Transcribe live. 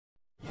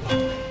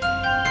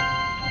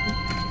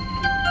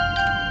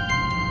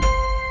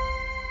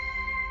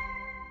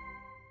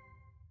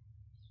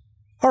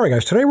All right,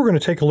 guys, today we're going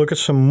to take a look at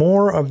some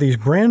more of these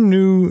brand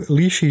new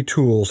Lishi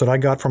tools that I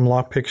got from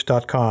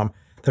lockpicks.com.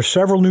 There's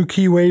several new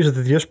keyways that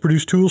they just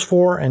produced tools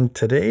for, and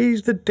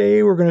today's the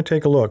day we're going to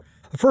take a look.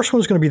 The first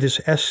one's going to be this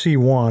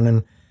SC1,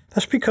 and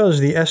that's because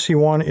the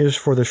SC1 is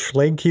for the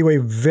Schlage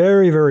keyway,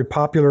 very, very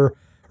popular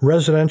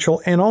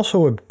residential and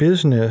also a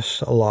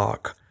business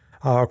lock,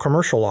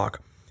 commercial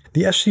lock.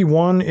 The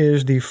SC1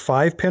 is the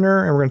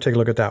 5-pinner, and we're going to take a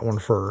look at that one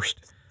first.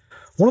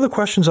 One of the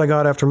questions I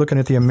got after looking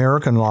at the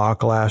American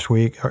lock last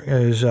week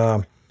is,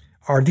 are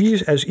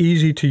these as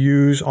easy to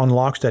use on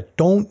locks that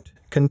don't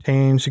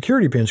contain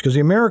security pins? Because the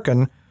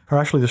American, or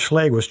actually the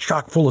Schlage, was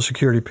chock full of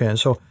security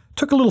pins. So it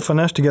took a little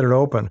finesse to get it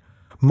open.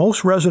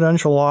 Most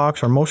residential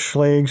locks or most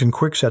Schlages and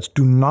quicksets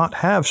do not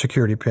have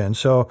security pins.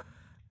 So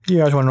you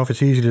guys want to know if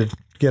it's easy to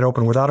get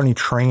open without any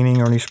training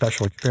or any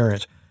special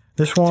experience.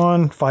 This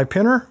one,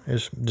 5-pinner,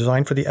 is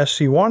designed for the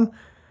SC1.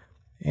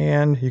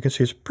 And you can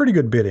see it's pretty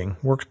good bitting.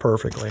 Works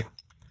perfectly.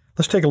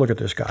 Let's take a look at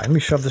this guy. Let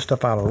me shove this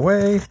stuff out of the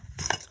way.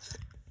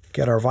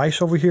 Get our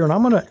vise over here, and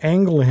I'm going to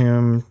angle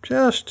him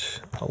just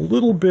a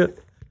little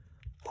bit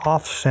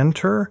off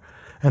center.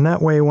 And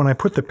that way, when I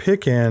put the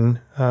pick in,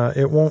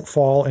 it won't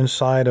fall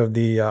inside of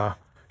the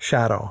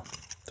shadow.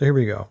 So here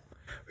we go.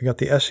 We got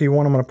the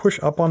SC1. I'm going to push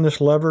up on this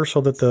lever so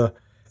that the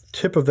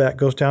tip of that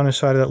goes down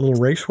inside of that little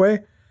raceway.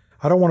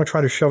 I don't want to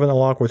try to shove in the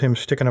lock with him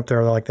sticking up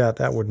there like that.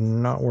 That would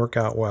not work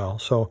out well.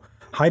 So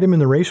hide him in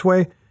the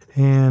raceway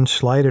and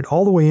slide it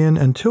all the way in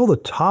until the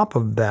top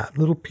of that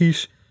little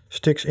piece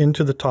sticks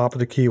into the top of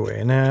the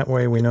keyway. And that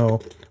way we know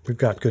we've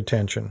got good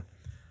tension.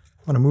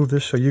 I'm going to move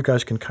this so you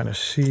guys can kind of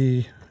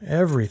see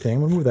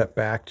everything. We'll move that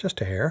back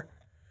just a hair.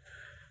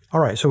 All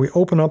right, so we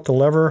open up the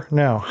lever.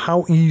 Now,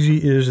 how easy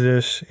is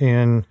this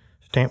in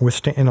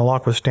a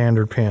lock with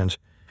standard pins?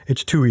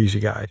 It's too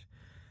easy, guys.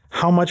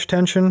 How much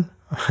tension?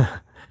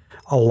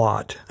 A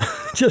lot.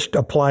 Just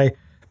apply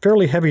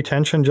fairly heavy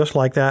tension just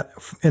like that,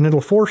 and it'll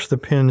force the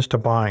pins to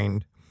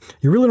bind.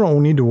 You really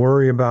don't need to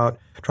worry about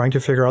trying to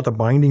figure out the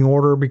binding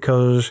order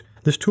because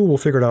this tool will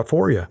figure it out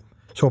for you.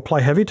 So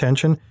apply heavy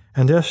tension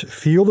and just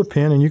feel the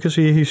pin, and you can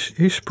see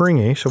he's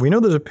springy, so we know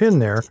there's a pin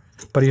there,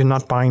 but he's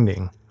not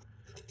binding.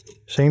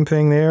 Same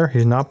thing there,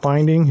 he's not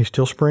binding, he's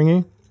still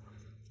springy.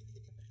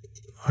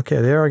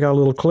 Okay, there I got a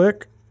little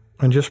click,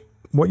 and just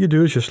what you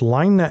do is just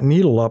line that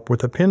needle up with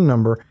the pin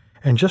number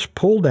and just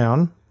pull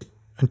down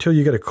until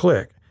you get a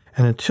click.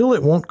 And until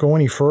it won't go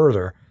any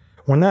further,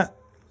 when that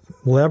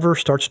lever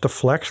starts to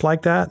flex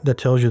like that, that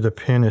tells you the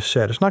pin is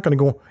set. It's not going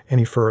to go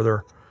any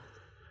further.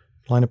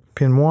 Line up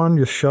pin 1,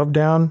 just shove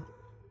down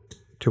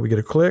until we get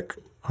a click.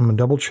 I'm going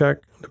to double check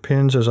the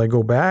pins as I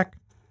go back.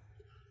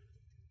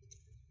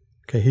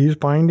 Okay, he's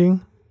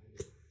binding.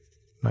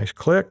 Nice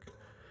click.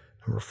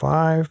 Number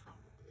 5.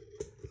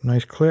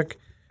 Nice click.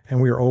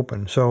 And we are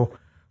open. So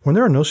when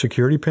there are no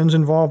security pins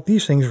involved,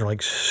 these things are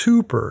like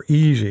super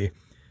easy.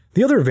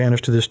 The other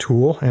advantage to this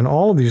tool and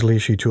all of these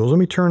Lishi tools, let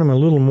me turn them a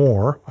little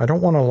more. I don't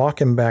want to lock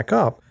him back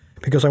up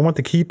because I want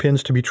the key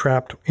pins to be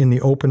trapped in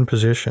the open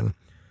position.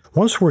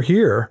 Once we're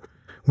here,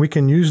 we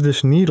can use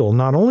this needle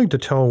not only to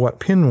tell what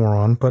pin we're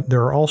on, but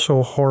there are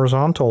also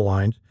horizontal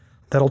lines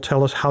that'll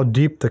tell us how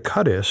deep the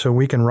cut is. So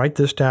we can write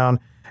this down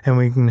and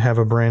we can have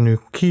a brand new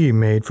key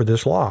made for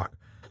this lock.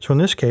 So in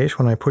this case,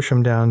 when I push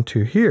him down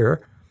to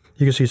here,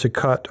 you can see it's a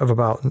cut of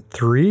about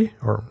 3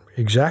 or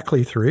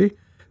exactly 3.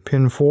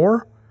 Pin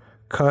 4.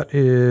 Cut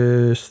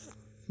is,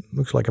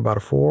 looks like about a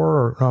 4,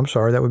 or no, I'm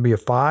sorry, that would be a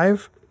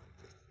 5.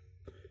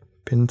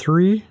 Pin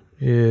 3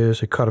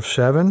 is a cut of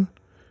 7.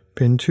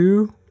 Pin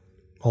 2,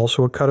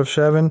 also a cut of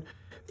 7.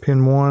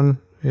 Pin 1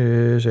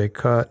 is a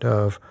cut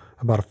of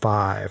about a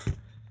 5.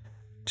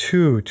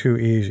 Too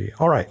easy.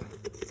 All right,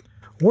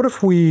 what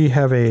if we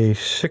have a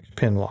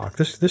 6-pin lock?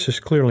 This is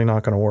clearly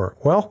not going to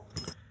work. Well,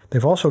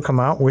 they've also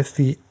come out with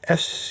the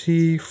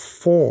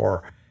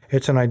SC4.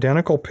 It's an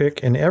identical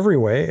pick in every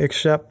way,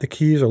 except the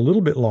key is a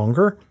little bit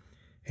longer,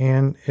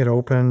 and it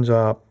opens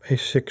up a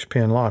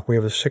 6-pin lock. We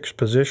have a 6th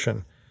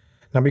position.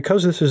 Now,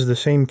 because this is the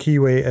same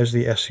keyway as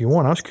the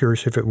SC1, I was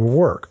curious if it will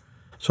work.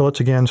 So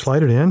let's again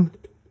slide it in.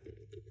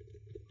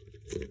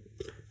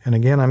 And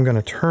again, I'm going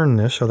to turn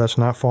this so that's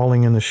not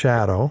falling in the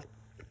shadow.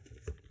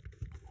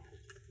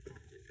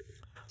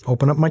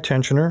 Open up my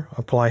tensioner,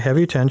 apply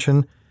heavy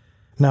tension.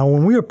 Now,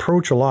 when we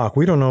approach a lock,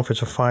 we don't know if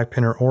it's a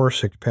 5-pinner or a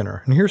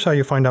 6-pinner. And here's how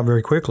you find out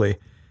very quickly.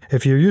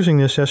 If you're using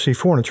this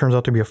SC4 and it turns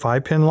out to be a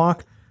 5-pin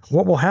lock,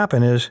 what will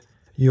happen is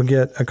you'll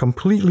get a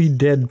completely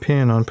dead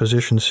pin on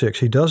position 6.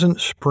 He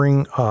doesn't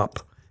spring up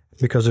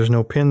because there's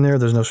no pin there,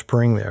 there's no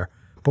spring there.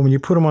 But when you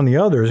put him on the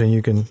others and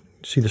you can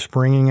see the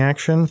springing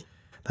action,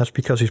 that's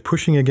because he's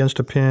pushing against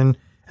a pin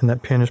and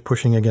that pin is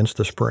pushing against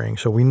the spring.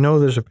 So we know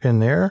there's a pin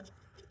there.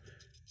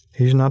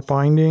 He's not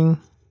binding.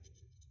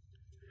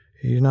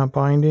 He's not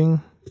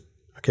binding.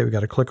 Okay, we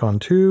got to click on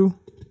 2,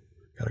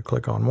 got to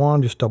click on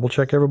 1, just double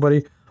check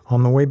everybody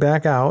on the way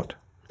back out,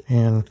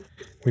 and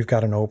we've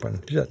got an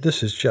open.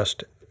 This is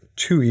just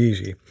too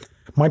easy.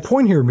 My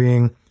point here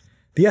being,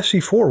 the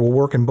SC4 will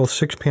work in both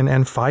 6-pin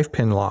and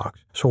 5-pin locks.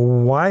 So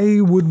why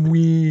would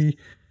we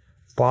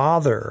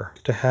bother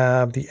to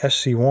have the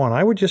SC1.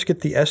 I would just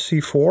get the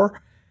SC4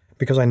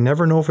 because I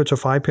never know if it's a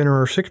 5-pinner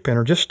or a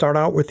 6-pinner. Just start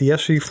out with the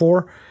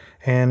SC4,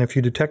 and if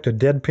you detect a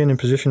dead pin in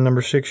position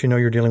number 6, you know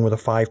you're dealing with a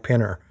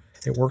 5-pinner.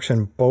 It works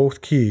in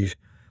both keys.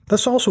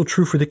 That's also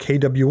true for the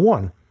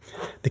KW1.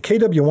 The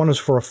KW1 is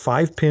for a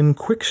 5-pin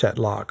quickset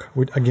lock.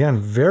 Again,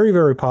 very,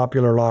 very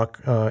popular lock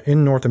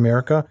in North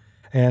America,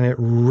 and it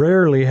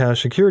rarely has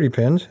security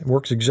pins. It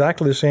works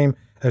exactly the same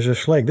as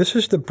this leg. This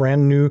is the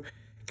brand new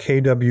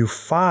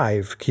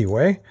KW5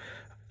 keyway.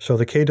 So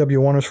the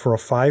KW1 is for a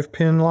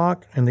 5-pin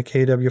lock, and the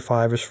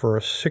KW5 is for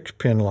a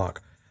 6-pin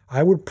lock.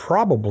 I would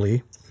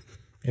probably,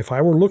 if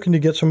I were looking to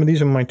get some of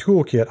these in my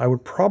toolkit, I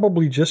would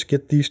probably just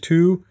get these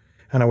two,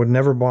 and I would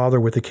never bother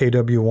with the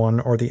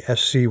KW1 or the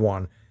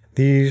SC1.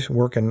 These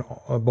work in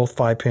both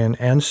 5-pin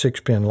and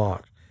 6-pin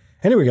locks.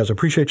 Anyway, guys, I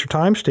appreciate your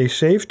time. Stay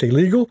safe, stay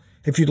legal.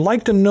 If you'd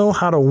like to know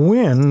how to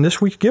win,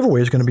 this week's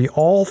giveaway is going to be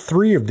all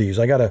 3 of these.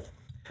 I gotta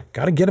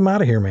get them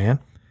out of here, man.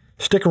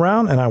 Stick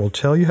around, and I will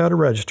tell you how to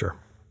register.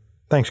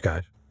 Thanks,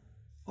 guys.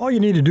 All you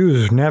need to do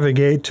is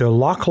navigate to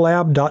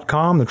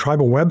locklab.com, the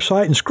tribal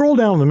website, and scroll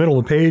down in the middle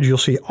of the page. You'll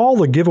see all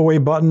the giveaway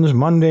buttons,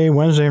 Monday,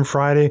 Wednesday, and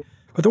Friday.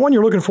 But the one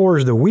you're looking for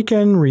is the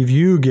Weekend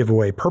Review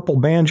giveaway, purple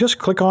band. Just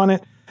click on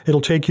it.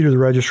 It'll take you to the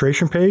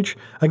registration page.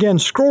 Again,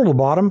 scroll to the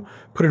bottom,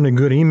 put in a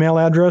good email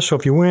address, so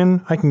if you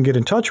win, I can get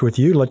in touch with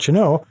you, let you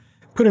know.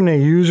 Put in a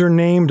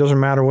username, doesn't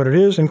matter what it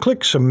is, and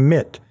click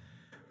Submit.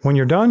 When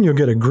you're done, you'll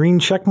get a green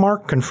check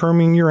mark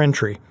confirming your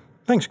entry.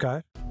 Thanks,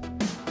 guys.